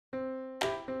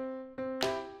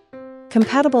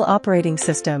Compatible operating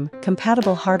system,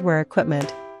 compatible hardware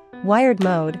equipment. Wired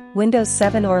mode, Windows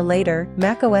 7 or later,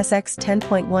 Mac OS X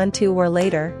 10.12 or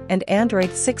later, and Android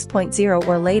 6.0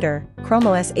 or later, Chrome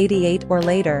OS 88 or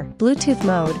later. Bluetooth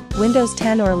mode, Windows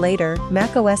 10 or later,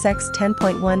 Mac OS X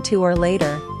 10.12 or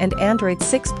later, and Android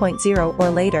 6.0 or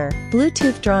later.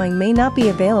 Bluetooth drawing may not be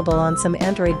available on some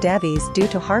Android devices due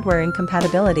to hardware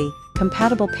incompatibility.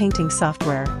 Compatible painting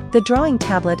software. The drawing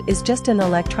tablet is just an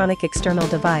electronic external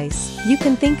device. You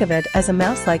can think of it as a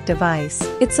mouse-like device.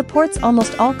 It supports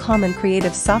almost all common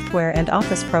creative software and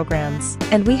office programs,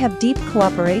 and we have deep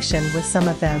cooperation with some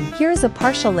of them. Here is a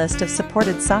partial list of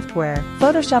supported software: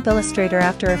 Photoshop, Illustrator,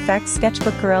 After Effects,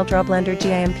 Sketchbook, CorelDRAW, Blender,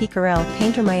 GIMP, Corel,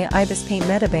 Painter, Maya, Ibis Paint,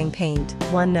 Metabang Paint.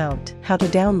 OneNote. How to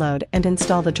download and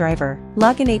install the driver.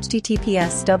 Login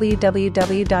https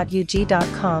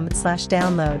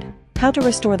www.ugee.com/download. How to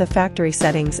restore the factory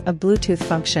settings of Bluetooth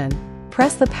function.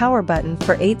 Press the power button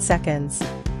for 8 seconds.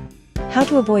 How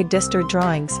to avoid distorted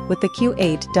drawings with the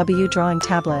Q8W drawing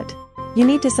tablet. You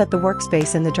need to set the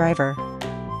workspace in the driver.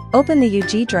 Open the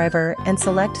ugee driver and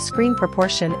select Screen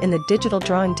Proportion in the Digital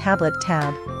Drawing Tablet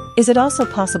tab. Is it also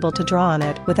possible to draw on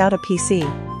it without a PC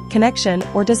connection,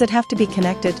 or does it have to be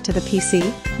connected to the PC?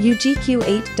 ugee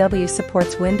Q8W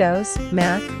supports Windows,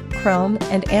 Mac, Chrome,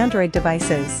 and Android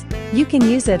devices. You can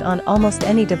use it on almost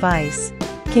any device.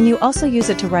 Can you also use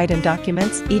it to write in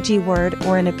documents, e.g. Word,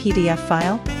 or in a PDF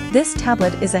file? This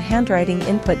tablet is a handwriting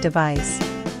input device.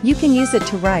 You can use it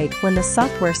to write when the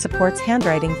software supports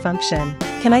handwriting function.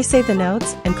 Can I save the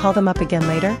notes and call them up again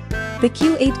later? The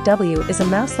Q8W is a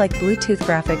mouse-like Bluetooth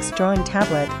graphics drawing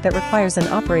tablet that requires an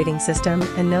operating system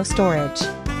and no storage.